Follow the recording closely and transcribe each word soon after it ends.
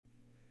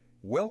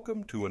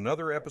Welcome to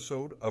another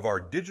episode of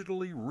our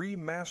digitally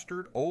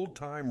remastered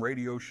old-time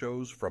radio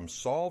shows from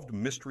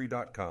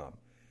SolvedMystery.com.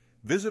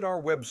 Visit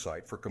our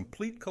website for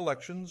complete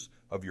collections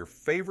of your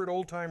favorite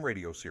old-time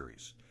radio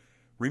series.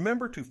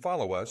 Remember to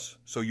follow us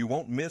so you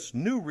won't miss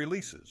new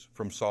releases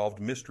from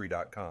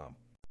SolvedMystery.com.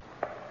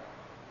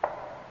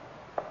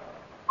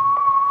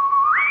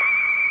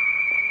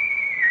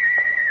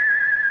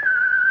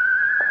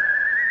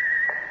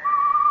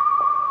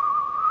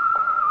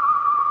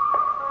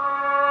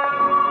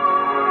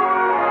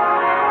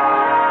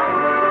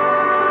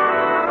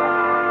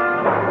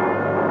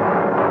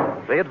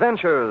 The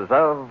Adventures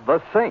of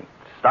the Saint,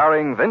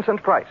 starring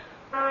Vincent Price.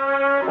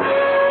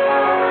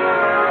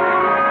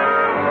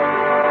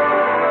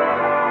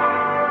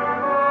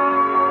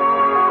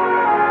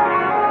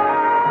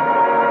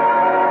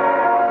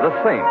 The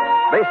Saint,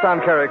 based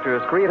on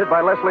characters created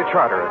by Leslie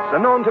Charteris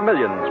and known to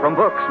millions from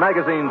books,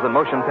 magazines, and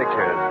motion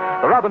pictures.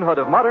 The Robin Hood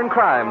of modern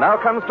crime now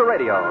comes to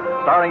radio,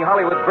 starring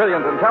Hollywood's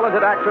brilliant and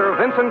talented actor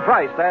Vincent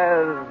Price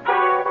as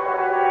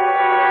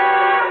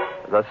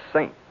the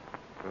Saint.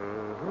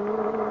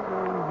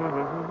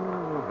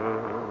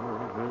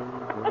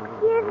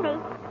 Excuse me,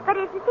 but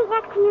is the seat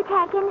next to you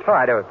taken? Oh,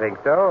 I don't think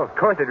so. Of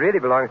course, it really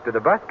belongs to the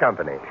bus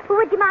company. Well,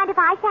 would you mind if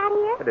I sat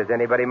here? Does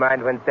anybody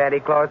mind when Santa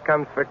Claus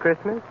comes for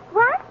Christmas?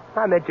 What?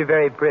 I met you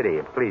very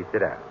pretty. Please sit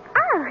down.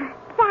 Oh,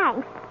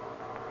 thanks.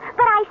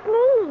 But I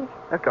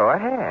sneezed. Go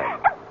ahead.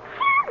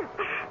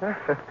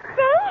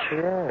 See?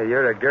 Yeah,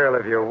 you're a girl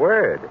of your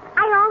word.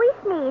 I always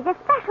sneeze,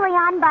 especially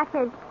on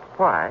buses.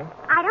 Why?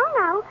 I don't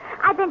know.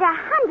 I've been to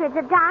hundreds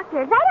of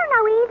doctors. They don't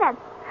know either.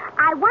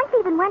 I once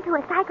even went to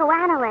a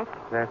psychoanalyst.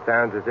 That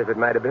sounds as if it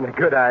might have been a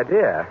good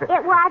idea.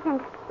 It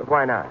wasn't.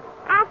 Why not?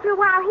 After a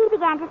while, he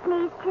began to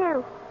sneeze,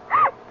 too.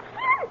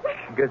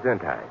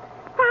 Gesundheit.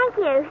 Thank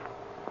you.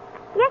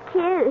 You're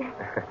cute.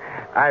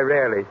 I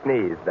rarely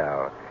sneeze,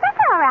 though. That's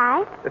all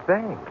right.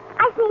 Thanks.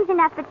 I sneeze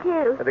enough for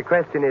two. But the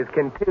question is,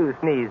 can two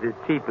sneeze as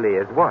cheaply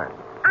as one?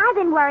 I've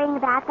been worrying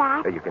about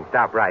that. So you can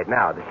stop right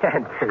now. The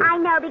answer is... I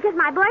know, because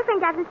my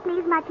boyfriend doesn't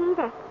sneeze much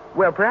either.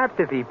 Well, perhaps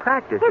if he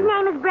practices... His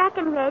name is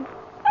Breckenridge.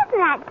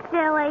 Isn't that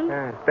silly?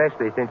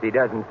 Especially since he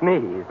doesn't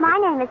sneeze. My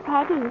name is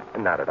Peggy.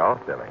 Not at all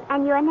silly.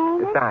 And your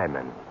name is?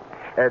 Simon.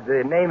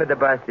 The name of the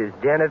bus is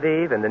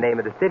Genevieve, and the name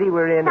of the city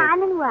we're in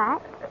Simon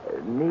what?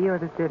 is... me or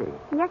the city?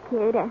 You're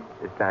cuter.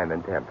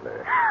 Simon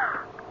Templar.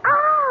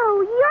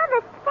 Oh, you're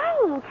the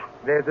saint.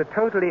 There's a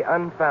totally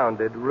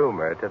unfounded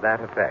rumor to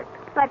that effect.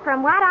 But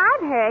from what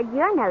I've heard,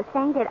 you're no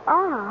saint at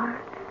all.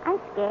 I'm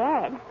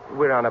scared.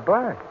 We're on a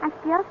bus. I'm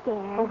still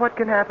scared. Well, what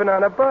can happen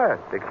on a bus,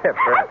 except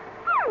for...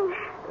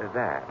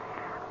 that.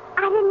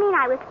 I didn't mean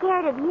I was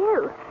scared of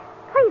you.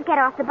 Please get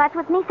off the bus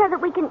with me so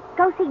that we can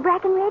go see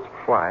Breckenridge.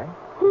 Why?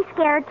 He's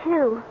scared,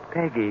 too.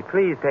 Peggy,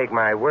 please take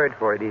my word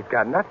for it. He's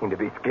got nothing to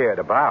be scared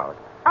about.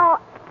 Oh,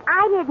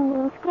 I didn't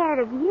mean scared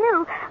of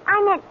you.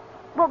 I meant,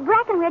 well,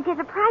 Breckenridge is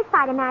a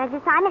prize-fighter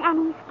manager, Simon,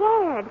 and he's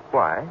scared.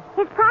 Why?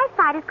 His prize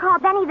fight is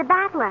called Benny the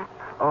Battler.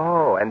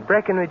 Oh, and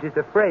Breckenridge is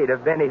afraid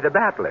of Benny the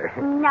Battler.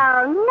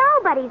 No,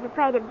 nobody's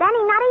afraid of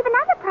Benny, not even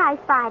other prize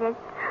fighters.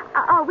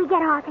 We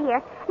get off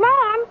here.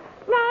 Nan,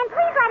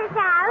 please let us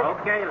out.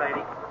 Okay,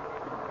 lady.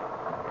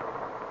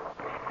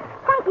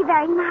 Thank you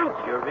very much.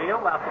 You're real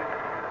welcome.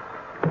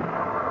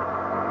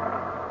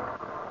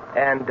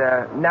 And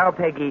now,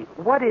 Peggy,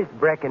 what is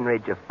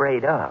Breckenridge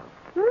afraid of?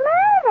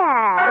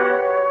 Murder.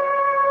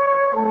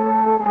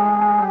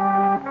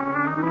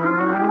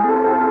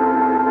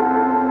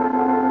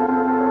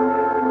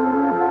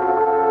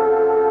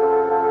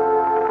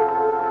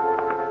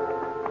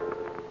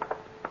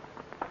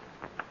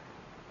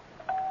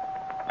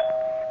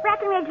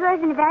 Breckenridge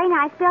lives in a very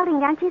nice building,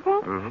 don't you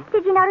think? Mm-hmm.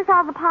 Did you notice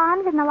all the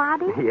palms in the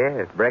lobby?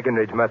 Yes,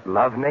 Breckenridge must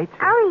love nature.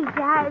 Oh, he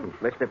does.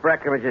 Mr.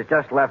 Breckenridge has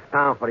just left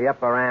town for the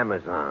upper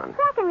Amazon.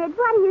 Breckenridge,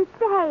 what are you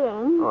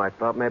saying? Oh, I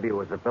thought maybe it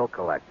was a bill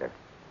collector.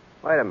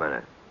 Wait a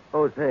minute.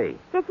 Who's he?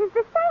 This is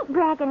the Saint,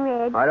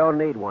 Breckenridge. I don't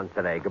need one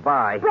today.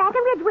 Goodbye.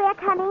 Breckenridge, we're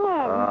coming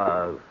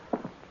in.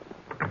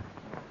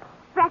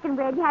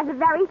 Breckenridge has a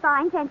very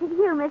fine sense of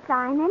humor,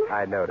 Simon.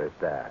 I noticed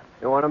that.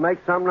 You want to make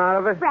something out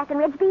of it?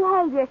 Breckenridge,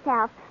 behave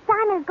yourself.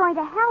 Simon's going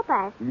to help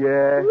us.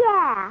 Yeah?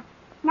 Yeah.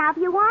 Now, if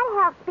you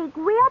want help, speak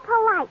real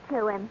polite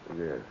to him.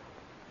 Yes.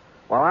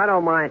 Well, I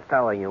don't mind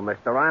telling you,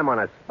 mister. I'm on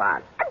a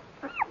spot.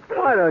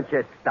 Why don't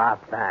you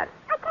stop that?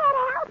 I can't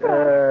help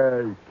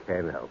it. You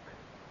can't help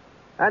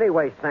it.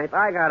 Anyway, Saint,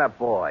 I got a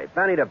boy,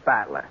 Benny the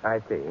Battler. I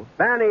see.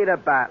 Benny the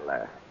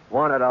Battler.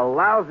 One of the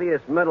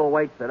lousiest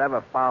middleweights that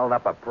ever fouled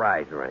up a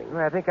prize ring.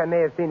 Well, I think I may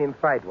have seen him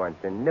fight once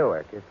in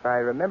Newark. If I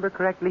remember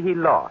correctly, he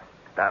lost.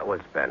 That was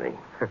Benny.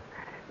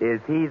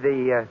 Is he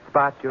the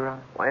spot you're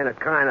on? Well, in a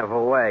kind of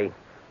a way.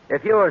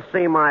 If you ever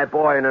see my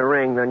boy in the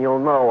ring, then you'll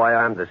know why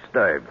I'm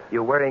disturbed.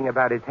 You're worrying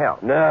about his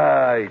health?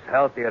 No, he's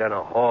healthier than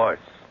a horse.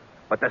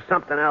 But there's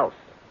something else.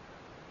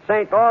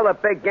 Saint, all the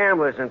big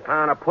gamblers in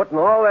town are putting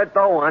all their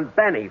dough on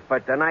Benny for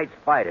tonight's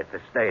fight at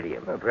the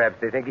stadium. Well, perhaps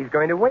they think he's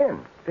going to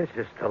win. This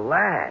is the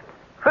lad.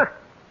 Huh.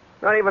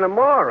 Not even a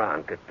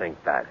moron could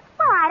think that.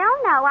 Well, I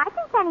don't I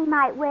think Benny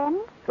might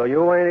win. So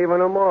you ain't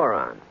even a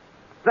moron.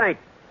 Think.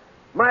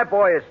 My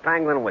boy is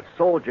tangling with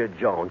Soldier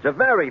Jones, a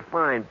very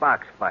fine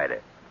box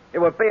fighter. It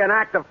would be an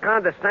act of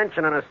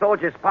condescension on a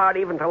soldier's part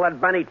even to let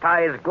Benny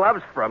tie his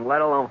gloves for him,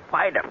 let alone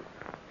fight him.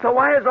 So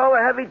why is all the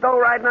heavy dough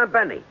riding on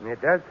Benny?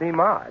 It does seem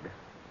odd.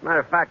 Matter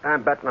of fact,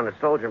 I'm betting on a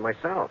soldier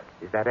myself.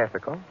 Is that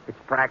ethical? It's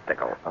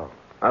practical. Oh.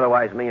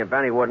 Otherwise, me and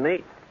Benny wouldn't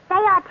eat. They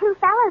are two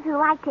fellows who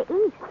like to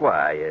eat.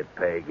 Quiet,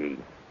 Peggy.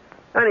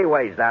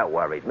 Anyways, that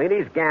worries me.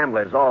 These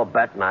gamblers all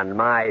betting on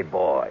my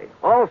boy.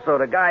 Also,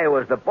 the guy who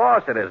was the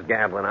boss of this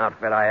gambling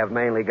outfit I have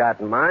mainly got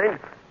in mind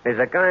is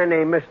a guy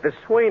named Mr.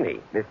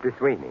 Sweeney. Mr.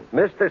 Sweeney.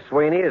 Mr.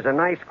 Sweeney is a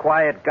nice,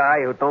 quiet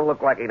guy who don't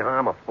look like he'd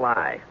harm a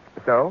fly.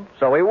 So?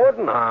 So he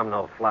wouldn't harm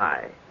no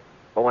fly.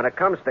 But when it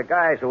comes to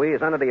guys who he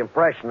is under the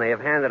impression they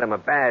have handed him a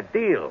bad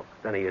deal,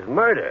 then he is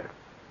murder.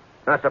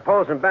 Now,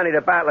 supposing Benny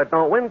the Battler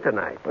don't win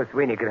tonight. Well,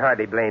 Sweeney could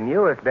hardly blame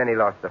you if Benny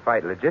lost the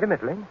fight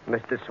legitimately.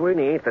 Mr.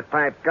 Sweeney ain't the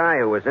type guy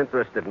who is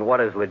interested in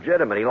what is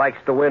legitimate. He likes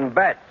to win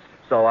bets.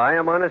 So I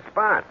am on the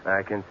spot.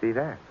 I can see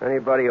that.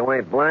 Anybody who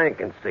ain't blind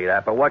can see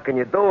that, but what can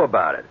you do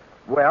about it?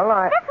 Well,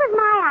 This was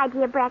my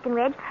idea,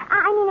 Breckenridge.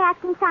 I mean,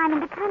 asking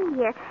Simon to come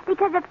here.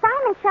 Because if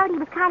Simon showed he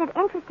was kind of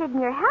interested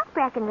in your health,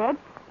 Breckenridge,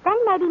 then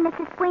maybe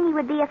Mr. Sweeney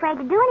would be afraid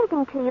to do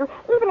anything to you,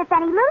 even if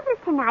Benny loses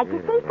tonight. You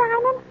see,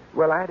 Simon?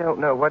 Well, I don't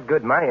know what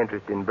good my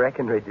interest in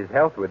Breckenridge's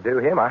health would do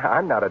him.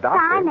 I'm not a doctor.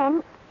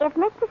 Simon, if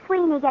Mr.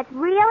 Sweeney gets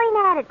really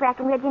mad at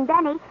Breckenridge and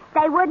Benny,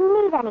 they wouldn't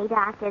need any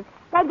doctors.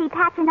 They'd be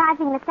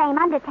patronizing the same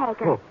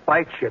undertaker.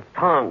 Bite your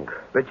tongue.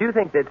 But you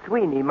think that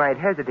Sweeney might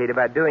hesitate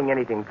about doing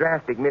anything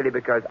drastic merely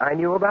because I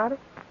knew about it?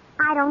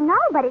 I don't know,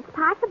 but it's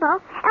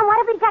possible. And what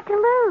have we got to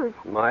lose?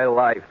 My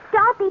life.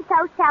 Don't be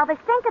so selfish.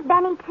 Think of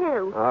Benny,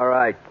 too. All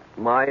right.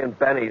 My and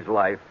Benny's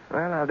life.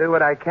 Well, I'll do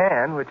what I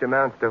can, which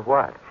amounts to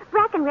what?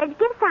 Breckenridge,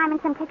 give Simon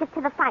some tickets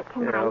to the fight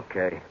tonight. Yeah,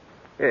 okay.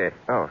 Here.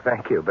 Oh,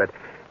 thank you, but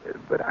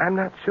I'm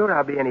not sure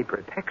I'll be any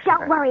protection.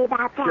 Don't worry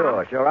about that.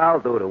 Sure.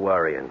 I'll do the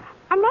worrying.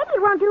 And maybe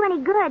it won't do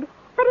any good,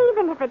 but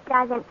even if it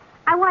doesn't,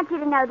 I want you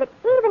to know that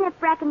even if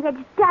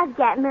Breckenridge does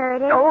get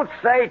murdered... Don't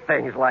say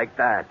things like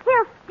that.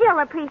 He'll still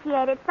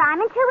appreciate it,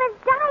 Simon, to his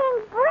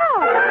dying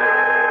breath.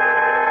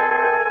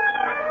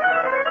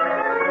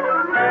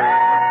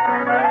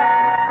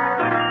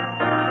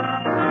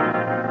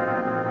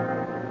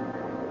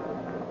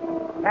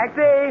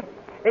 Taxi!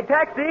 Hey,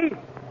 taxi!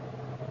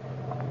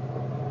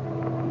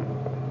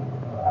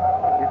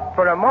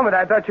 For a moment,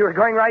 I thought you were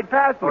going right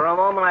past me. For a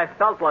moment, I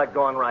felt like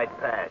going right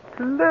past.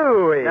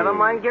 Louis! Never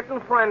mind getting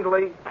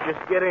friendly. Just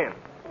get in.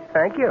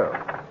 Thank you.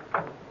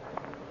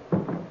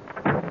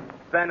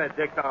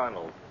 Benedict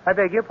Arnold. I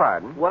beg your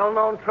pardon?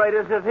 Well-known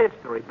traders of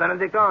history.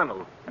 Benedict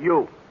Arnold.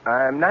 You.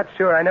 I'm not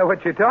sure I know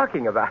what you're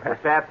talking about.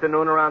 This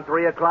afternoon around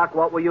 3 o'clock,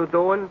 what were you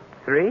doing?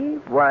 3?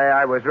 Why,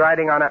 I was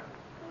riding on a...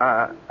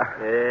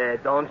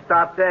 Don't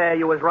stop there.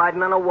 You was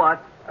riding on a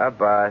what? A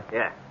bus.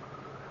 Yeah.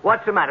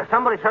 What's the matter?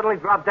 Somebody suddenly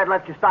dropped dead,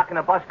 left you stuck in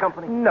a bus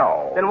company?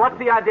 No. Then what's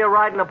the idea of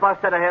riding a bus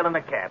instead of hailing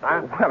a cab,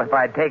 huh? Well, if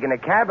I'd taken a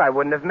cab, I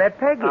wouldn't have met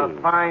Peggy. A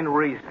fine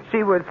reason.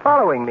 She was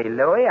following me,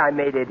 Louis. I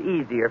made it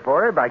easier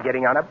for her by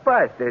getting on a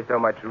bus. There's so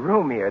much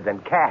roomier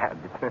than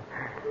cabs.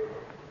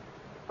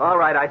 All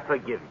right, I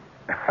forgive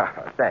you.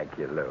 Thank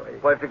you, Louis.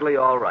 Perfectly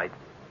all right.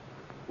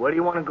 Where do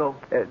you want to go?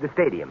 The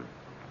stadium.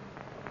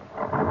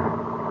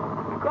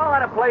 Call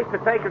that a place to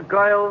take a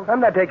girl?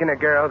 I'm not taking a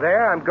girl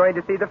there. I'm going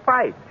to see the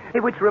fight. Hey,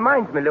 which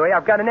reminds me, Louis,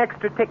 I've got an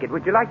extra ticket.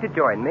 Would you like to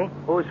join me?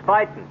 Who's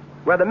fighting?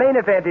 Well, the main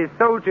event is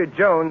Soldier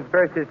Jones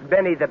versus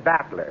Benny the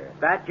Battler.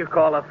 That you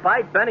call a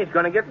fight? Benny's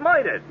going to get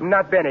murdered.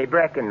 Not Benny,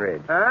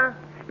 Breckenridge. Huh?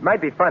 It might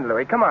be fun,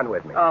 Louis. Come on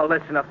with me. Oh,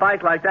 listen, a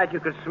fight like that you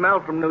could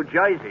smell from New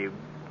Jersey.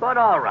 But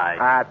all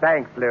right.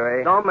 Thanks,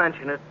 Louis. Don't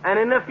mention it. And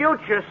in the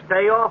future,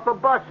 stay off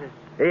of buses.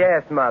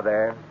 Yes,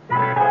 Mother.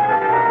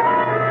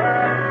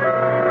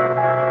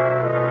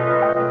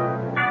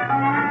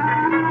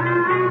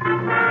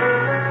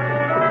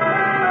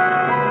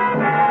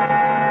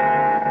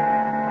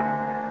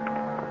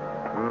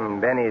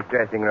 Benny's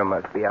dressing room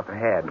must be up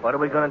ahead. What are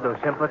we going to do?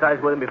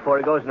 Sympathize with him before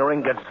he goes in the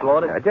ring and gets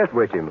slaughtered? Just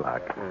wish him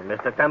luck.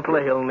 Mr.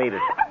 Templer, he'll need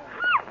it.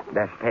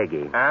 That's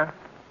Peggy. Huh?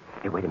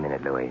 Hey, wait a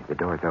minute, Louis. The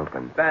door's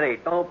open. Benny,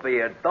 don't be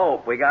a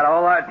dope. We got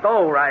all our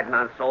dough riding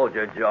on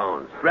Soldier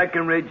Jones.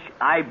 Breckenridge,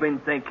 I've been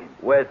thinking.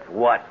 With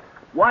what?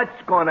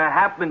 What's going to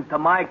happen to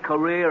my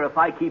career if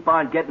I keep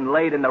on getting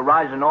laid in the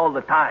rosin all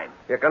the time?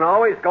 You can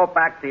always go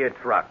back to your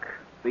truck.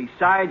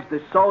 Besides,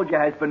 the soldier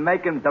has been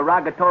making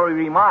derogatory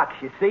remarks,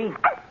 you see?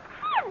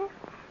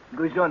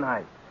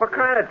 Gesundheit. What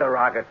kind of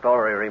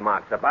derogatory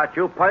remarks? About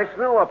you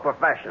personal or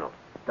professional?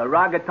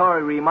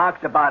 Derogatory remarks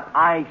about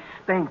I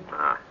stink.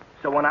 Ah.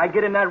 So when I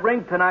get in that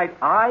ring tonight,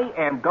 I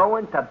am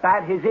going to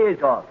bat his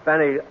ears off.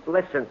 Benny,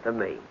 listen to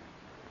me.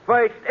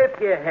 First, if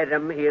you hit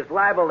him, he is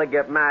liable to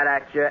get mad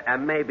at you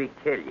and maybe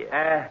kill you.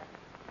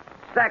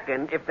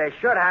 Second, if there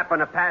should happen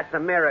to pass a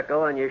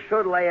miracle and you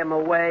should lay him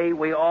away,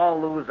 we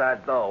all lose our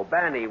dough.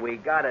 Benny, we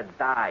gotta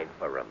die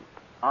for him.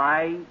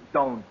 I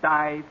don't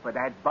die for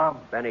that bum.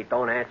 Benny,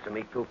 don't answer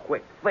me too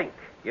quick. Think.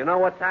 You know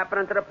what's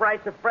happening to the price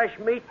of fresh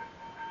meat?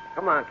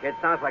 Come on, kid.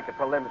 Sounds like the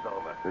prelim's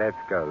over. Let's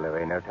go,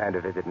 Louie. No time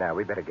to visit now.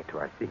 We better get to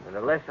our seats. And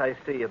the less I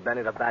see you,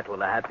 Benny, the battle,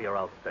 the happier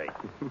I'll stay.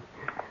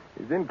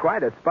 He's in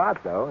quite a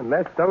spot, though.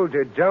 Unless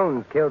Soldier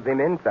Jones kills him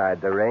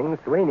inside the ring,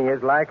 Sweeney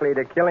is likely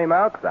to kill him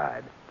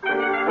outside.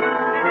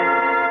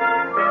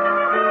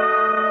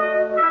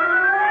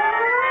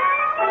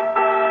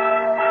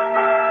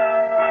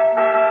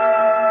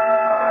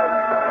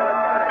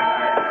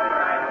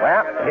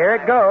 Well, here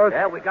it goes.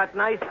 Yeah, we got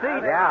nice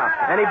seats. Yeah.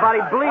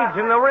 Anybody bleeds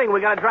in the ring, we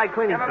got a dry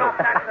cleaning crew.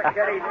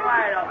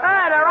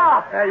 Hey, they're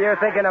off. You're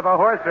thinking of a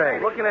horse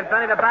race. Looking at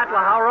Benny the Battler,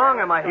 how wrong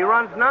am I? He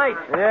runs nice.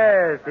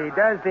 Yes, he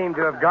does seem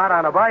to have got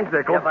on a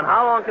bicycle. Yeah, but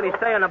how long can he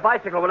stay on a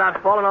bicycle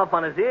without falling off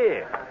on his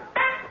ear?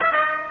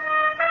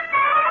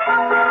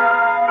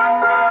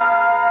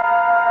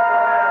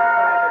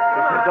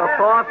 This is the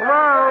fourth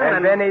round.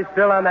 And then he's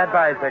still on that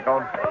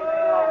bicycle.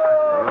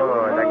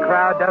 Oh, the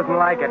crowd doesn't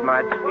like it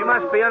much. He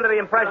must be under the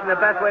impression the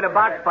best way to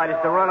box fight is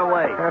to run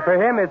away. For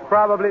him, it's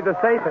probably the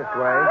safest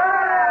way.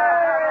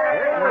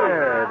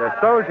 The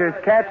soldier's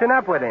catching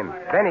up with him.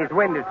 Benny's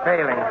wind is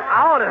failing.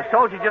 Oh, the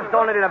soldier just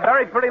donated a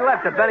very pretty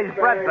left to Benny's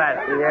bread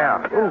basket.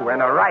 Yeah. Ooh,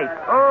 and a right.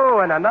 Oh,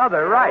 and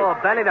another right. Oh,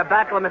 Benny the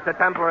Battler, Mr.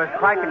 Templar, is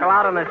practical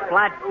out on his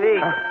flat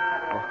feet.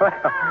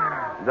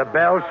 The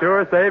bell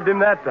sure saved him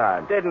that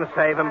time. Didn't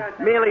save him.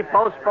 Merely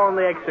postponed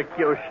the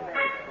execution.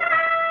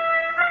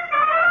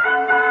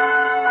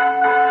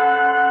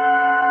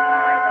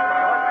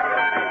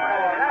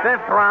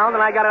 Fifth round,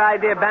 and I got an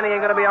idea Benny ain't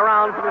going to be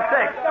around for the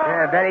sixth.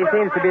 Yeah, Benny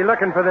seems to be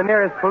looking for the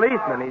nearest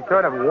policeman. He's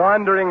sort of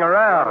wandering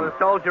around. The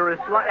soldier is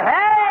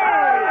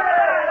Hey!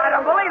 I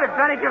don't believe it.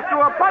 Benny just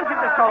threw a punch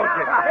at the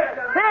soldier.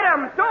 Hit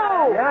him,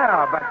 too!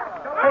 Yeah, but,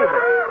 hey,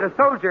 the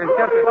soldier's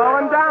just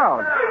fallen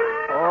down.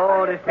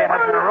 Oh, this here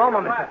has an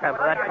aroma, Mr.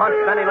 Temple. That punch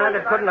Benny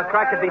landed couldn't have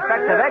cracked a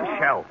defective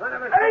eggshell.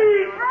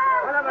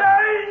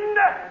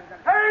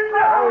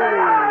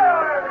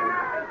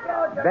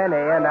 Benny,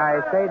 and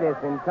I say this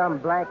in some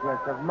blankness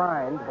of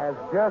mind, has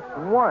just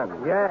won.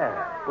 Yeah,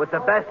 with the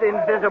best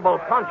invisible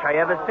punch I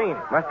ever seen.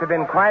 Must have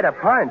been quite a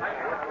punch.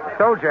 The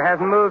soldier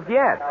hasn't moved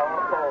yet.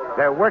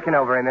 They're working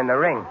over him in the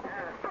ring.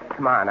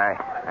 Come on, I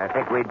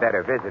think we'd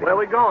better visit him. Where are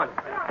we going?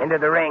 Into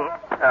the ring.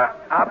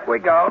 Up we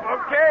go.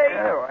 Okay.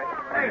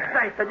 Hey,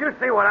 say, did you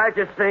see what I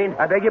just seen?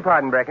 I beg your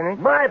pardon, Breckenridge.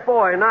 My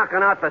boy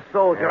knocking out the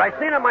soldier. I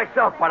seen it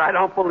myself, but I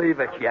don't believe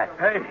it yet.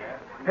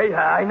 Hey,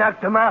 I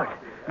knocked him out.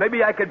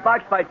 Maybe I could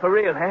box fight for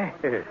real, huh?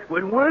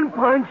 With one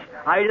punch,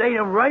 I laid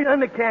him right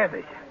on the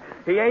canvas.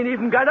 He ain't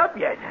even got up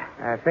yet.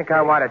 I think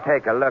I want to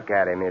take a look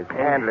at him. His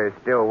handler's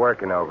still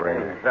working over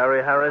him.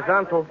 Very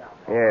horizontal.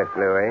 Yes,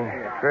 Louis.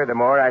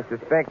 Furthermore, I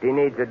suspect he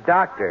needs a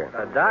doctor.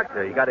 A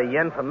doctor? You got a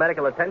yen for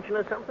medical attention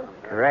or something?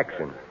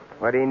 Correction.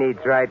 What he needs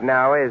right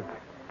now is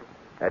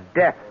a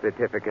death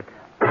certificate.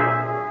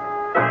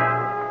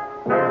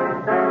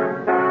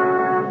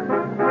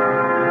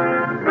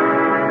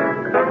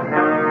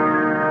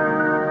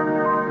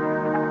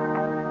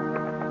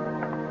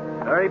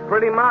 Very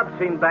pretty mob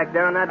scene back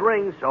there in that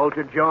ring.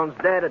 Soldier Jones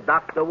dead, a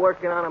doctor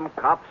working on him,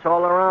 cops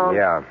all around.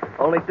 Yeah.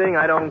 Only thing,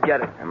 I don't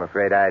get it. I'm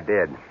afraid I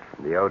did.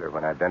 The odor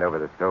when I bent over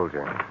the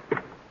soldier.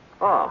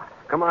 Oh,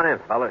 come on in,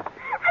 fellas.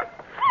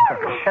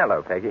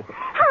 Hello, Peggy.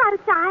 Hello,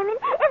 Simon.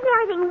 Isn't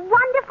everything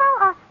wonderful?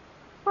 Or,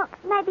 well,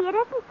 maybe it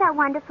isn't so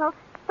wonderful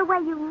the way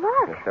you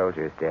The look.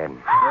 soldier's dead.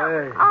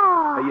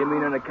 Oh. You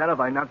mean on account of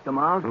I knocked him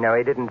out? No,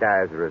 he didn't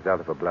die as a result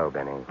of a blow,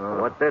 Benny.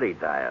 What did he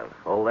die of?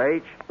 Old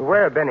age?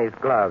 Where are Benny's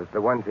gloves? The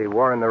ones he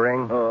wore in the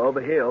ring? Oh,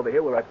 over here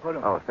where I put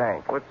him. Oh,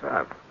 thanks. What's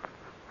up?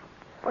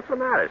 What's the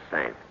matter,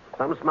 Saint?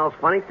 Something smells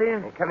funny to you?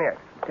 Hey, come here.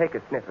 Take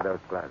a sniff of those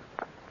gloves.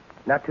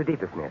 Not too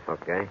deep a sniff.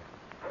 Okay.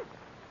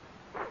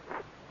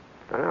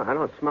 I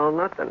don't smell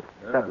nothing.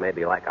 Except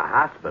maybe like a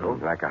hospital.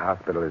 Like a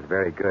hospital is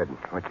very good.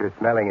 What you're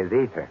smelling is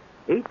ether.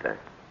 Ether?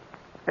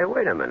 Hey,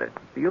 wait a minute.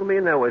 Do you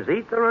mean there was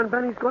ether on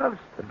Benny's gloves?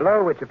 The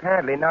blow which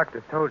apparently knocked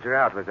the soldier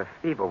out was a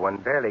feeble one,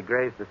 barely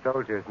grazed the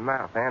soldier's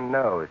mouth and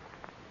nose.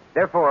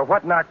 Therefore,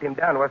 what knocked him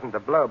down wasn't the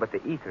blow, but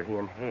the ether he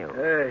inhaled.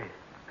 Hey,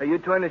 are you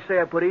trying to say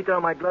I put ether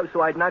on my gloves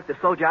so I'd knock the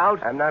soldier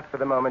out? I'm not for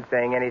the moment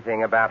saying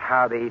anything about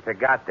how the ether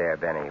got there,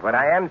 Benny. What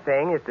I am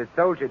saying is that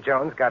Soldier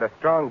Jones got a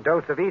strong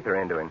dose of ether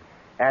into him.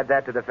 Add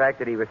that to the fact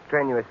that he was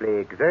strenuously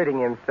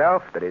exerting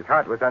himself, that his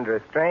heart was under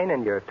a strain,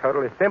 and your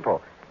total is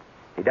simple.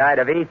 He died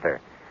of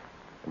ether.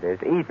 And there's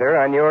ether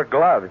on your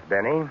gloves,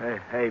 Benny.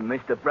 Hey,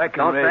 Mr.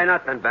 Breckenridge. Don't say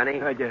nothing, Benny.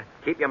 Yeah.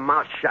 Keep your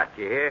mouth shut,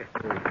 you hear?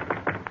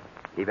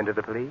 Even to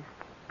the police?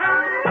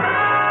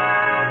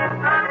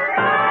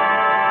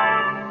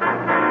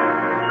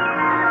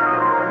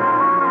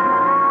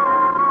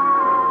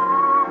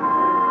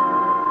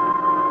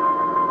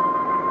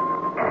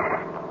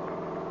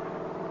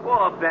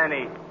 Poor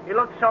Benny. He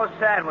looked so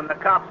sad when the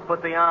cops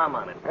put the arm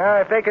on him.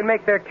 If they can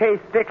make their case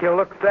stick, he'll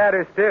look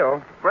sadder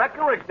still.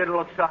 Breckenridge didn't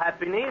look so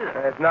happy neither.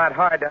 It's not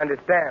hard to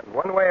understand.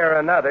 One way or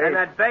another, And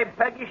that babe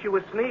Peggy, she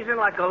was sneezing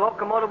like a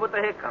locomotive with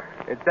the hiccups.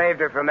 it saved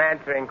her from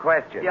answering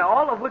questions. Yeah,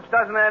 all of which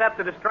doesn't add up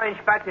to the strange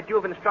fact that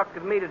you've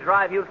instructed me to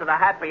drive you to the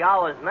Happy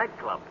Hours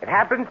nightclub. It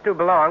happens to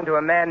belong to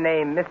a man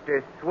named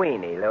Mr.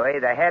 Sweeney, Louis,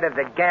 the head of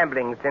the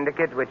gambling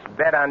syndicate which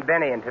bet on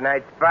Benny in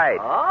tonight's fight.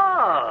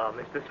 Oh,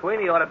 Mr.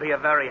 Sweeney ought to be a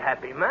very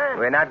happy man.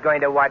 We're not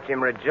going to watch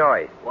him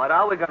rejoice. What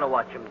are we going to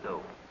watch him do?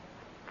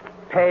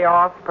 Pay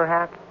off,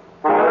 perhaps?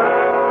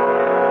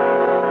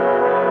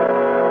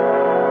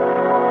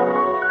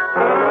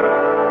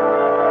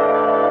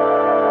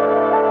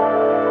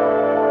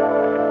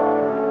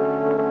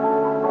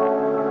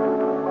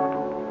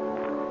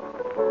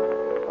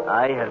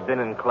 I have been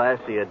in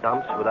classier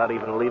dumps without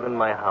even leaving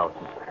my house.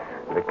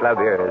 The club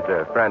here is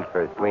a front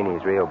for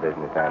Sweeney's real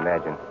business, I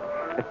imagine.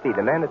 Let's see,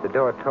 the man at the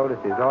door told us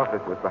his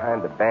office was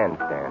behind the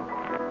bandstand.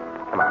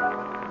 Come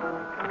on.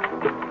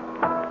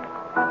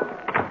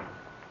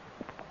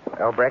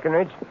 Well,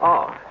 Breckenridge?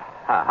 Oh,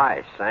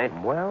 hi,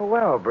 Saint.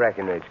 Well,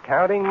 Breckenridge.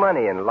 Counting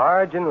money in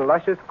large and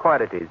luscious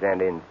quantities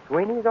and in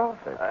Sweeney's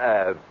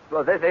office.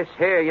 Well, this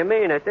here, you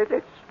mean it?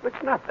 It's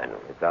nothing.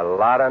 It's a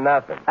lot of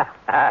nothing.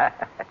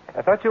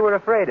 I thought you were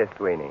afraid of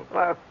Sweeney.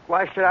 Well,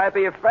 why should I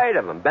be afraid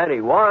of him?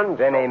 Benny won.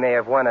 Benny may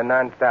have won a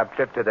non-stop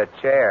trip to the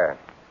chair.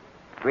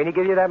 Sweeney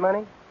give you that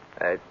money?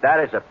 That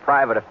is a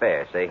private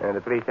affair, see?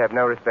 The police have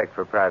no respect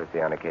for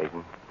privacy on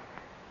occasion.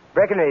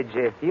 Breckenridge,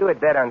 if you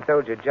had bet on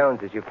Soldier Jones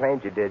as you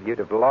claimed you did, you'd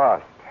have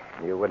lost.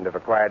 You wouldn't have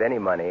acquired any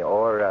money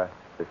or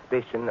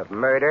suspicion of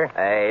murder.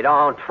 Hey,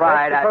 don't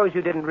try Let's suppose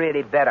you didn't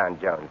really bet on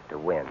Jones to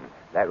win.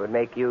 That would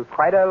make you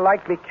quite a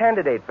likely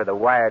candidate for the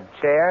wired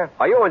chair.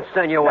 Are you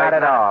insinuating? Not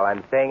at all.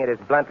 I'm saying it as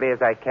bluntly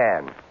as I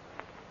can.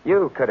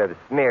 You could have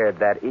smeared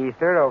that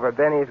ether over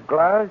Benny's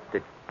gloves.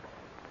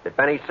 Did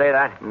Benny say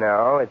that?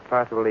 No, it's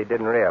possible he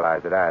didn't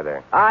realize it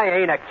either. I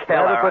ain't a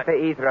killer. Whoever put the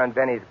ether on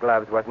Benny's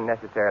gloves wasn't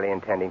necessarily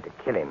intending to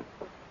kill him.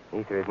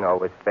 Ether isn't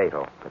always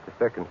fatal, but the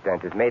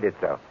circumstances made it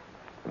so.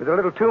 It was a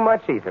little too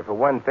much ether, for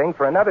one thing.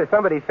 For another,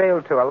 somebody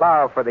failed to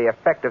allow for the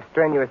effect of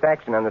strenuous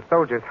action on the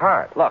soldier's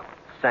heart. Look,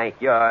 Saint,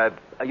 you're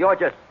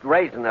just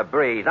raising the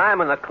breeze.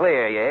 I'm in the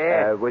clear,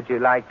 yeah? Would you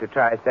like to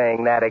try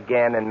saying that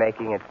again and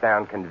making it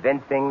sound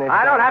convincing this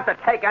I time? don't have to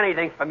take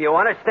anything from you,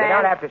 understand? You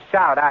don't have to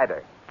shout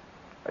either.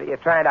 What are you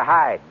trying to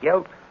hide?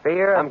 Guilt?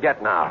 Fear? I'm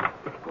getting out.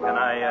 Can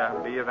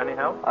I be of any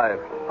help?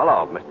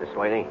 Hello, Mr.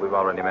 Sweeney. We've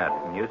already met.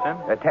 And you, Sim?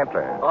 A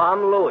Templar. Oh,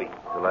 I'm Louis.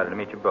 Delighted to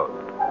meet you both.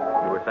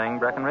 You were saying,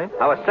 Breckenridge?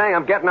 I was saying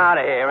I'm getting out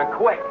of here, and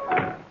quick.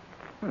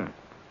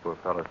 Poor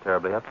fellow's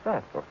terribly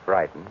upset. Or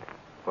frightened.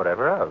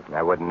 Whatever of.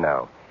 I wouldn't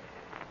know.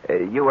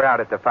 You were out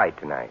at the fight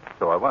tonight.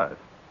 So I was.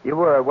 You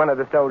were one of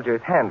the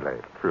soldiers'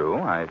 handlers. True.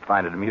 I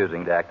find it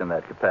amusing to act in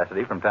that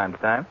capacity from time to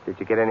time. Did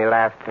you get any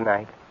laughs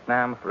tonight? No,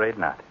 I'm afraid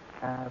not.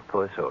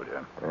 Poor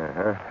soldier.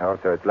 Uh-huh.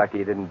 Also, it's lucky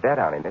you didn't bet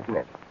on him, isn't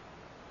it?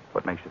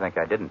 What makes you think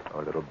I didn't?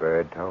 Oh, little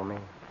bird told me.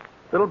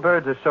 Little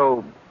birds are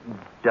so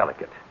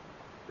delicate.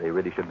 They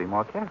really should be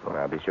more careful.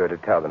 Well, I'll be sure to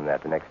tell them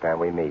that the next time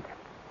we meet.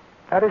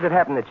 How does it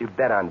happen that you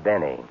bet on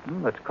Benny?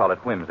 Let's call it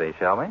whimsy,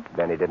 shall we?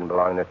 Benny didn't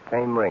belong in the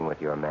same ring with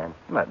your man.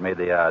 That made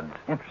the odds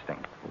interesting.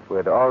 It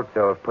would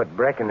also have put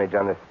Breckenridge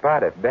on the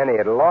spot if Benny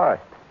had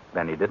lost.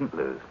 Benny didn't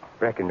lose.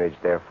 Breckenridge,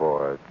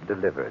 therefore,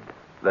 delivered.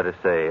 Let us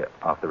say,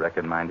 off the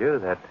record, mind you,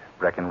 that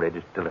Breckenridge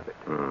is delivered.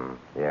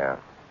 Yeah.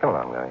 Come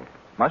along, Louis.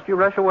 Must you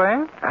rush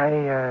away?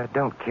 I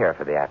don't care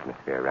for the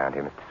atmosphere around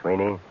here, Mr.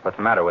 Sweeney. What's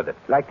the matter with it?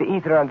 Like the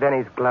ether on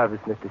Benny's gloves,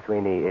 Mr.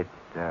 Sweeney, it's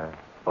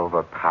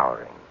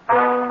overpowering.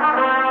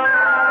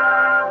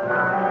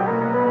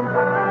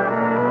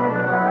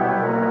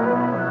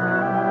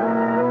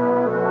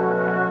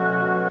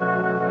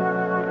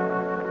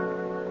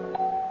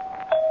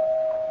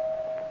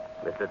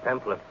 Mr.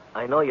 Templar,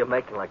 I know you're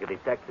making like a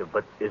detective,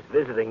 but is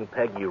visiting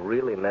Peggy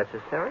really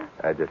necessary?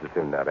 I just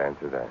assumed not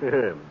answer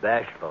that.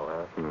 Bashful,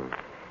 huh?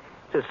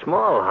 It's a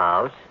small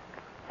house.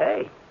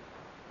 Hey,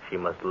 she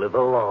must live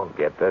alone.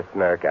 Get the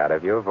smirk out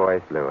of your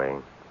voice,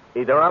 Louis.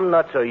 Either I'm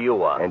nuts or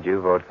you are. And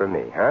you vote for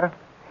me, huh?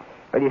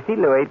 Well, you see,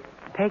 Louis,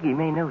 Peggy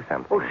may know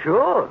something. Oh,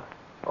 sure.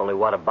 Only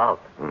what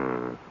about?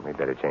 We'd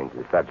better change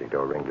the subject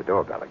or ring the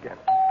doorbell again.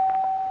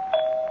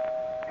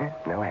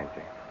 No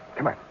answer.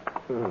 Come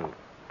on.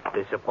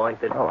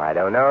 Disappointed? Oh, I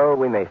don't know.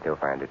 We may still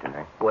find her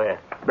tonight. Where?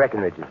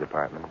 Breckenridge's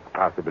apartment.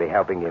 Possibly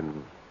helping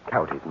him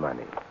count his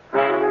money.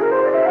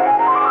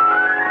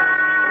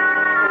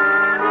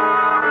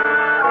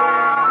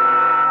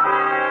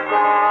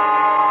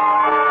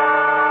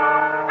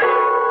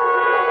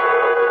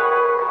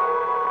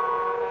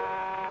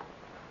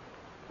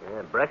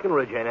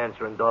 Breckenridge ain't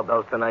answering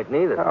doorbells tonight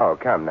neither. Oh,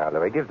 come now,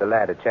 Louis. Give the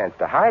lad a chance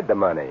to hide the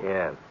money.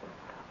 Yeah.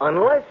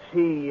 Unless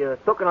he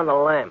took it on the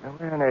lam. Now,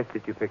 where on earth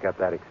did you pick up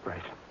that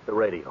expression? The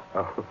radio.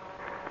 Oh.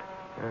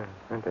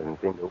 That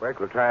doesn't seem to work.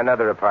 We'll try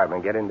another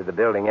apartment. Get into the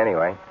building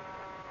anyway.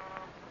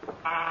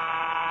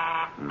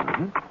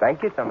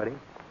 Thank you, somebody.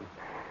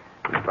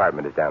 The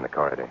apartment is down the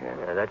corridor here.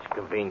 Yeah, that's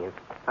convenient.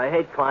 I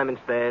hate climbing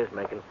stairs,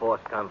 making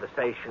forced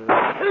conversation.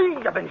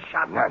 I've been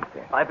shot.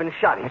 Nonsense. I've been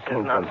shot, he It says came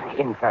from nonsense.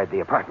 inside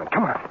the apartment.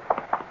 Come on.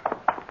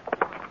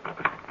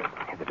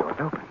 The door's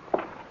open.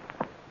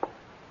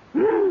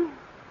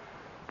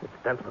 It's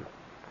Templar.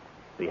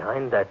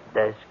 Behind that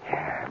desk,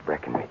 Yeah,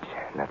 Breckenridge.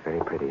 Not very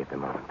pretty at the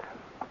moment.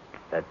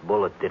 that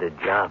bullet did a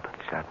job.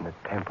 Shot in the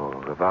temple,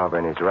 revolver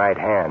in his right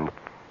hand.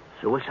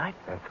 Suicide?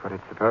 That's what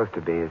it's supposed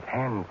to be. His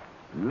hand's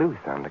loose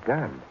on the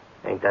gun.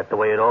 Ain't that the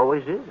way it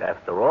always is?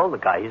 After all, the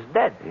guy is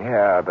dead.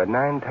 Yeah, but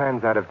 9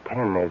 times out of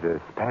 10, there's a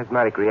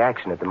spasmodic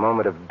reaction at the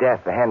moment of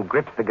death. The hand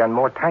grips the gun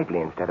more tightly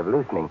instead of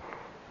loosening,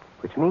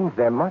 which means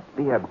there must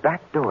be a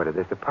back door to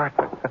this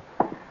apartment.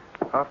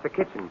 Off the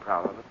kitchen,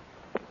 probably.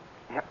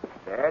 Yep,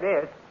 there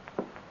it is.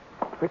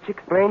 Which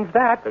explains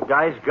that. The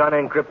guy's gun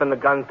ain't gripping the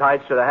gun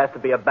tight, so there has to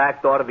be a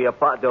back door to the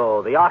apartment.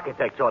 Oh, the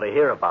architects ought to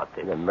hear about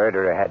this. The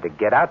murderer had to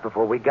get out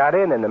before we got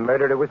in, and the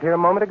murderer was here a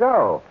moment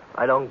ago.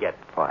 I don't get it.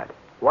 What?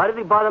 Why did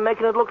he bother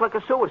making it look like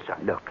a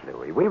suicide? Look,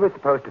 Louis, we were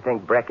supposed to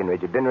think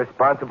Breckenridge had been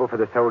responsible for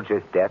the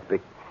soldier's death,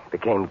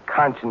 became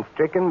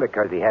conscience-stricken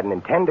because he hadn't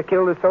intended to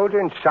kill the soldier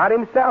and shot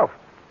himself.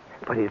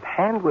 But his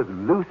hand was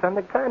loose on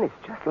the gun. It's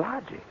just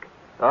logic.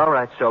 All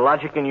right, so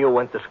Logic and you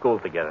went to school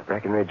together.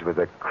 Breckenridge was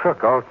a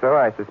crook also.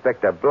 I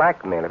suspect a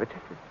blackmailer, but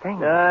just the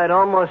same. It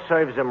almost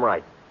serves him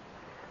right.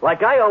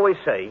 Like I always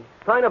say,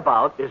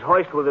 turnabout is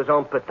hoist with his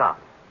own petard.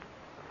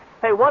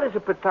 Hey, what is a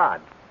petard?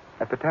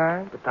 A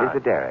petard? Petard.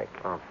 Is a derrick.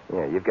 Oh.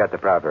 Yeah, you've got the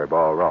proverb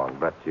all wrong,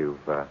 but you've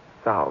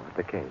solved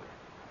the case.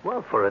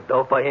 Well, for a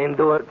dope I ain't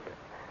do it.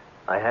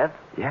 I have?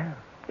 Yeah,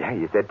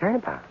 you said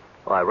turnabout.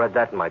 Oh, I read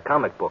that in my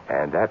comic book.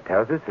 And that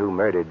tells us who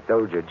murdered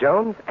Soldier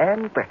Jones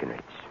and Breckenridge.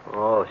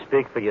 Oh,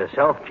 speak for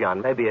yourself,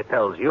 John. Maybe it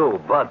tells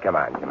you, but... Come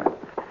on.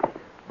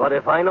 But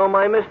if I know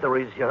my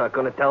mysteries, you're not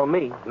going to tell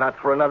me. Not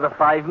for another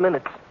 5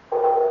 minutes.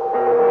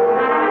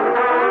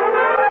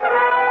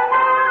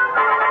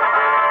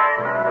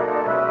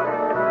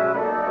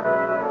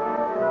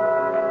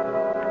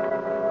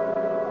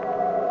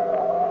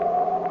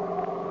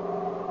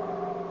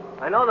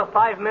 I know the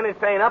 5 minutes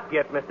ain't up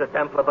yet, Mr.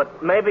 Templar,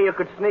 but maybe you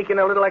could sneak in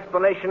a little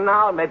explanation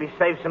now and maybe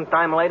save some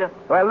time later.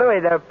 Well, Louis,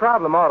 the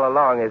problem all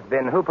along has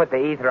been who put the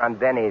ether on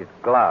Benny's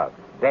gloves.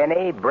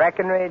 Benny,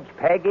 Breckenridge,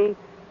 Peggy.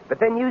 But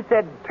then you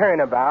said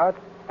turnabout,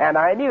 and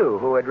I knew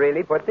who had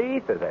really put the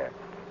ether there.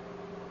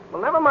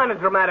 Well, never mind the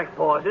dramatic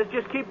pauses.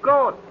 Just keep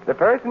going. The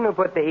person who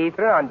put the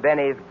ether on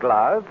Benny's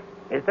glove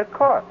is the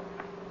corpse.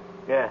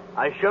 Yeah,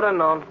 I should have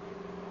known.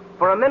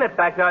 For a minute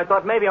back there, I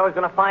thought maybe I was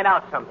going to find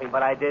out something,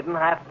 but I didn't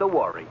have to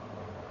worry.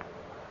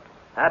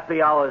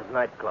 Happy Hours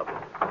nightclub.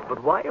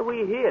 But why are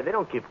we here? They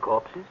don't keep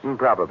corpses.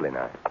 Probably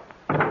not.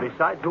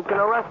 Besides, who can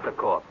arrest a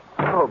corpse?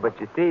 Oh, but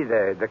you see,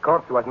 the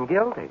corpse wasn't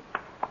guilty.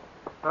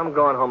 I'm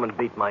going home and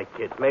beat my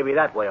kids. Maybe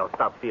that way I'll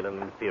stop feeling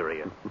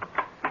inferior.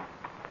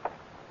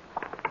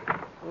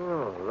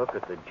 Oh, look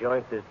at the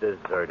joint is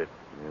deserted.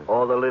 Yes.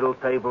 All the little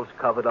tables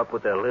covered up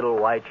with their little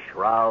white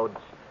shrouds.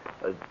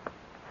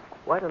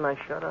 Why didn't I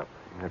shut up?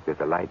 Look, there's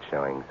a light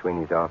showing.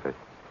 Sweeney's office.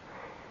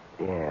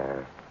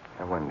 Yeah,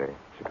 I wonder.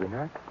 Should we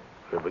knock?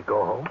 Should we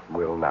go home?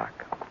 We'll knock.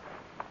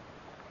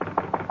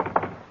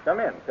 Come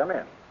in.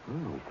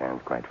 He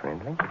sounds quite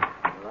friendly.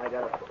 I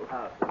got a full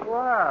house.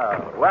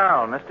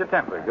 Well, Mr.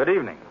 Templar, good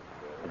evening.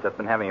 I've just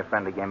been having a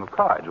friendly game of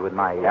cards with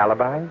my...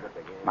 Alibis?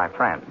 My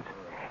friends.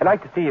 I'd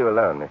like to see you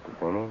alone, Mr.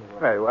 Sweeney.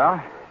 Very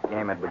well. The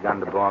game had begun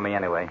to bore me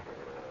anyway.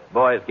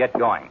 Boys, get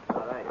going. All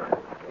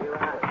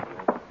right.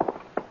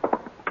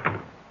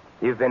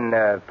 You've been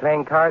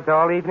playing cards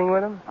all evening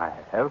with them? I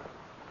have.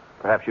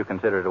 Perhaps you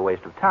consider it a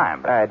waste of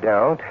time, but... I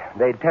don't.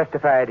 They'd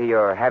testify to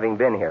your having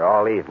been here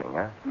all evening,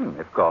 huh?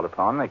 If called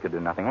upon, they could do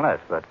nothing less,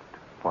 but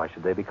why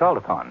should they be called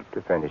upon?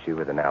 To furnish you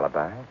with an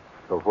alibi.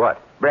 For what?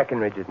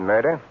 Breckenridge's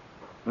murder.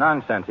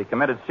 Nonsense. He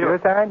committed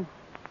suicide. Suicide?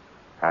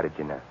 How did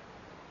you know?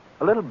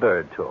 A little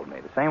bird told me.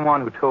 The same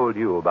one who told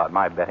you about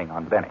my betting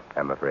on Benny.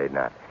 I'm afraid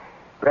not.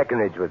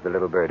 Breckenridge was the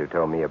little bird who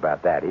told me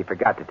about that. He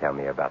forgot to tell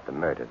me about the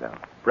murder, though.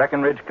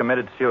 Breckenridge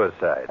committed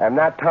suicide. I'm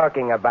not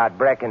talking about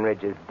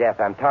Breckenridge's death.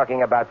 I'm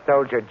talking about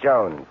Soldier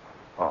Jones.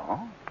 Oh?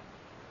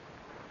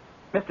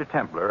 Mr.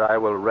 Templar, I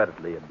will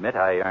readily admit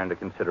I earned a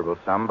considerable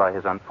sum by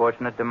his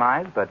unfortunate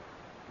demise, but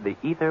the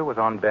ether was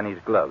on Benny's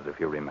gloves, if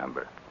you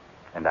remember.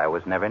 And I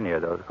was never near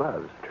those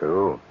gloves.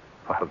 True.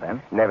 Well,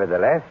 then,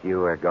 Nevertheless,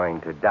 you are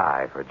going to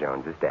die for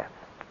Jones's death.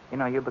 you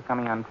know, you're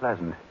becoming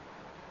unpleasant.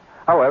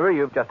 However,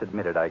 you've just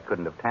admitted I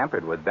couldn't have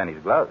tampered with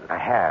Benny's gloves. I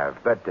have,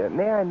 but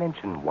may I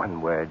mention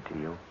one word to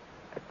you?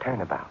 A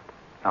turnabout.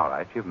 All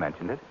right, you've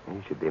mentioned it.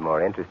 You should be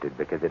more interested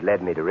because it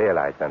led me to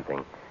realize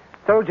something.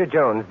 Soldier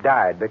Jones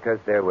died because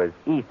there was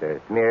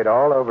ether smeared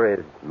all over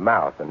his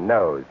mouth and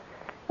nose.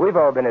 We've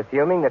all been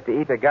assuming that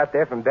the ether got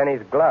there from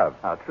Benny's glove.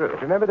 How true.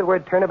 But remember the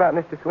word turnabout,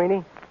 Mr.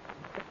 Sweeney?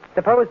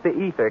 Suppose the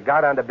ether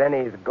got onto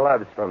Benny's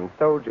gloves from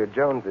Soldier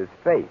Jones's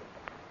face.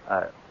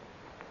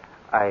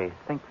 I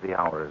think the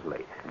hour is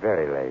late.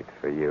 Very late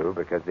for you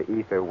because the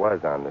ether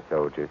was on the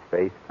soldier's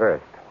face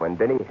first. When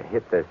Benny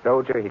hit the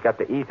soldier, he got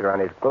the ether on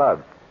his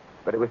gloves.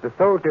 But it was the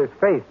soldier's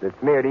face that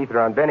smeared ether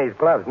on Benny's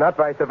gloves, not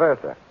vice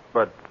versa.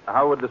 But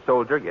how would the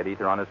soldier get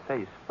ether on his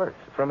face first?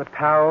 From a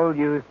towel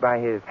used by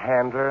his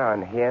handler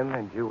on him,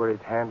 and you were his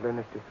handler,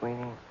 Mr.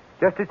 Sweeney?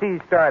 Just as he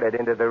started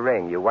into the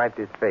ring, you wiped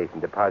his face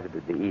and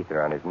deposited the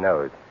ether on his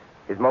nose.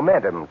 His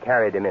momentum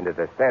carried him into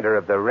the center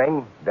of the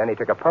ring. Then he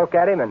took a poke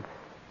at him, and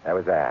that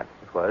was that.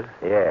 It was?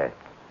 Yes.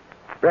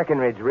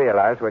 Breckenridge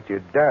realized what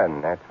you'd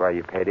done. That's why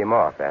you paid him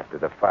off after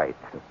the fight.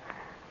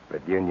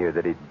 But you knew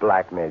that he'd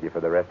blackmail you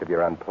for the rest of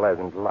your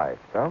unpleasant life,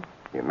 so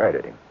you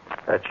murdered him.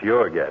 That's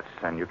your guess,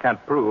 and you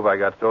can't prove I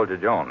got Soldier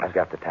Jones. I've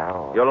got the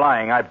towel. You're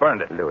lying. I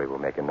burned it. Louis will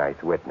make a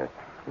nice witness.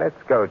 Let's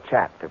go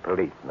chat to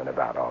policemen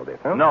about all this,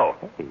 huh? No.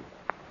 Hey,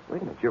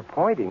 wait a minute. You're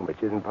pointing,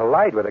 which isn't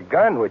polite, with a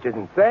gun, which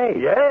isn't safe.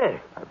 Yeah.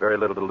 I've very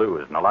little to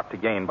lose and a lot to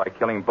gain by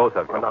killing both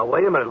of you. Well, now,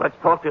 wait a minute. Let's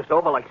talk this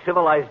over like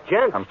civilized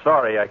gents. I'm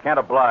sorry. I can't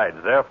oblige.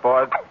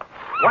 Therefore...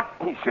 What?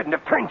 He shouldn't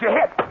have turned your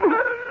head.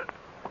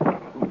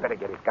 You better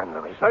get his gun,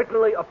 Louis.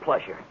 Certainly a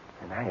pleasure.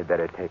 And I had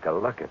better take a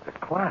look at the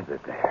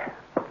closet there.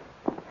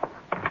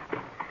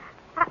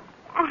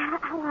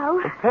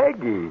 Hello?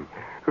 Peggy,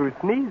 who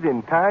sneezed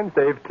in time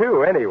saved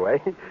two,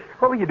 anyway.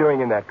 What were you doing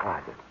in that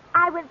closet?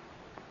 I was...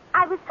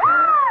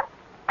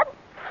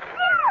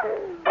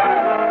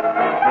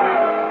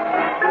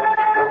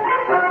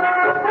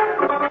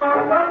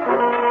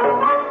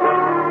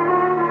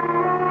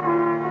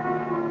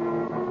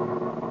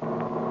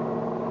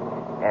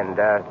 And,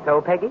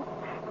 so, Peggy?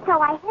 So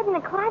I hid in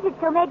the closet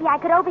so maybe I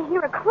could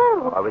overhear a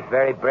clue. Oh, it was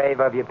very brave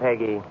of you,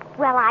 Peggy.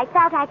 Well, I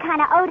felt I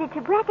kind of owed it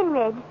to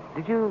Breckenridge.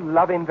 Did you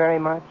love him very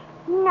much?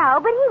 No,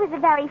 but he was a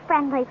very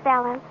friendly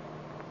fellow.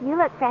 You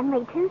look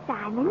friendly, too,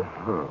 Simon.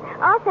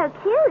 Also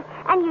cute.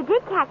 And you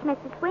did catch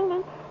Mr.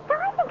 Sweeney. So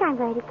I think I'm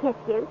going to kiss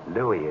you.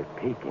 Louis is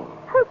peeking.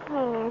 Who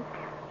cares?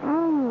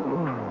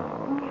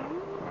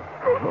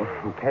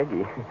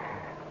 Peggy,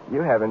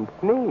 you haven't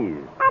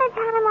sneezed. At a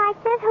time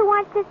like this, who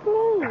wants to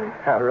sneeze?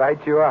 How right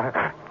you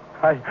are.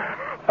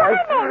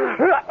 Simon!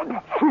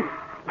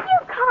 You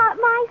caught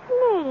my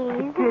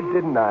sneeze. Did,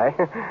 didn't I?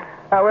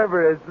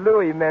 However, as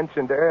Louis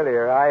mentioned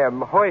earlier, I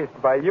am hoist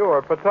by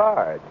your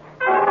petard.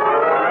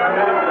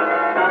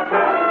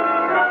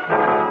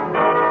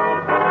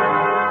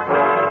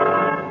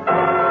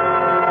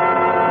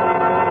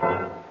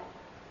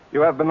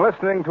 You have been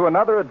listening to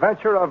another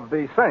adventure of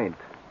the Saint,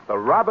 the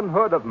Robin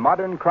Hood of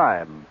modern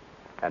crime.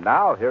 And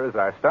now, here is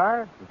our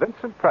star,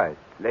 Vincent Price.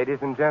 Ladies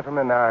and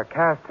gentlemen, our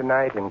cast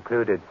tonight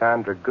included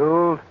Sandra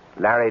Gould,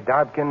 Larry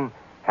Dobkin,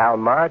 Hal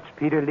March,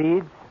 Peter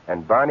Leeds,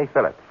 and Barney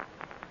Phillips.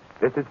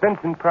 This is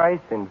Vincent Price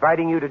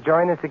inviting you to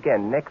join us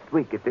again next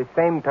week at this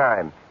same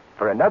time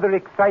for another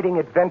exciting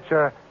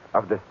adventure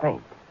of the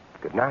Saint.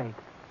 Good night.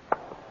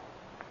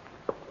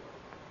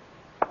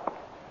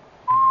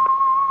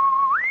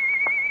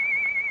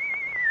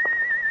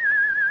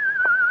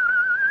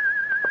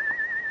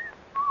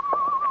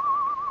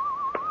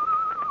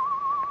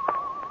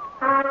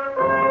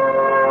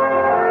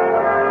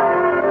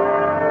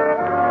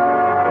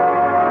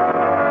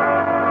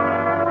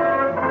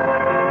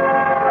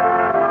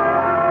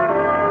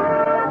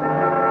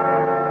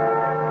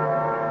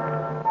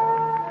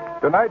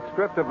 Tonight's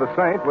script of The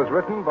Saint was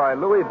written by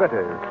Louis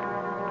Bitters.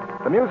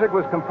 The music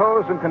was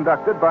composed and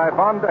conducted by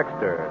Von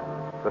Dexter.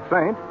 The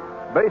Saint,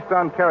 based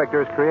on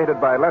characters created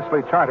by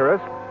Leslie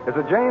Charteris, is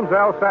a James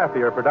L.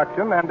 Safier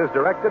production and is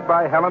directed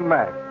by Helen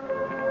Mack.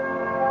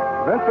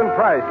 Vincent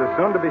Price is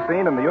soon to be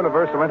seen in the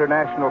Universal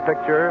International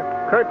picture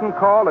Curtain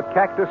Call at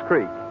Cactus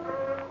Creek.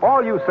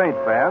 All you Saint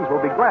fans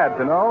will be glad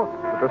to know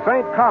that the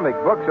Saint comic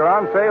books are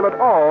on sale at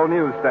all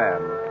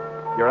newsstands.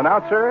 Your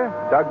announcer,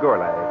 Doug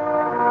Gourlay.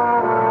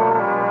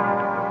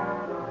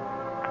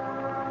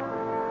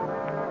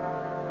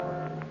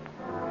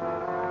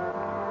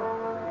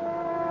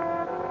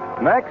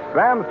 Next,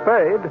 Sam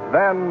Spade,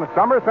 then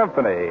Summer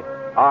Symphony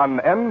on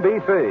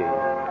NBC.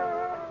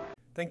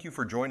 Thank you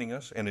for joining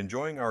us and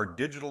enjoying our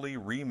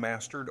digitally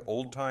remastered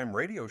old-time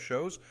radio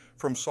shows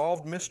from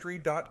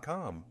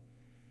SolvedMystery.com.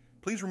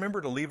 Please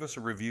remember to leave us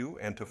a review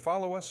and to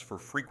follow us for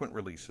frequent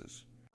releases.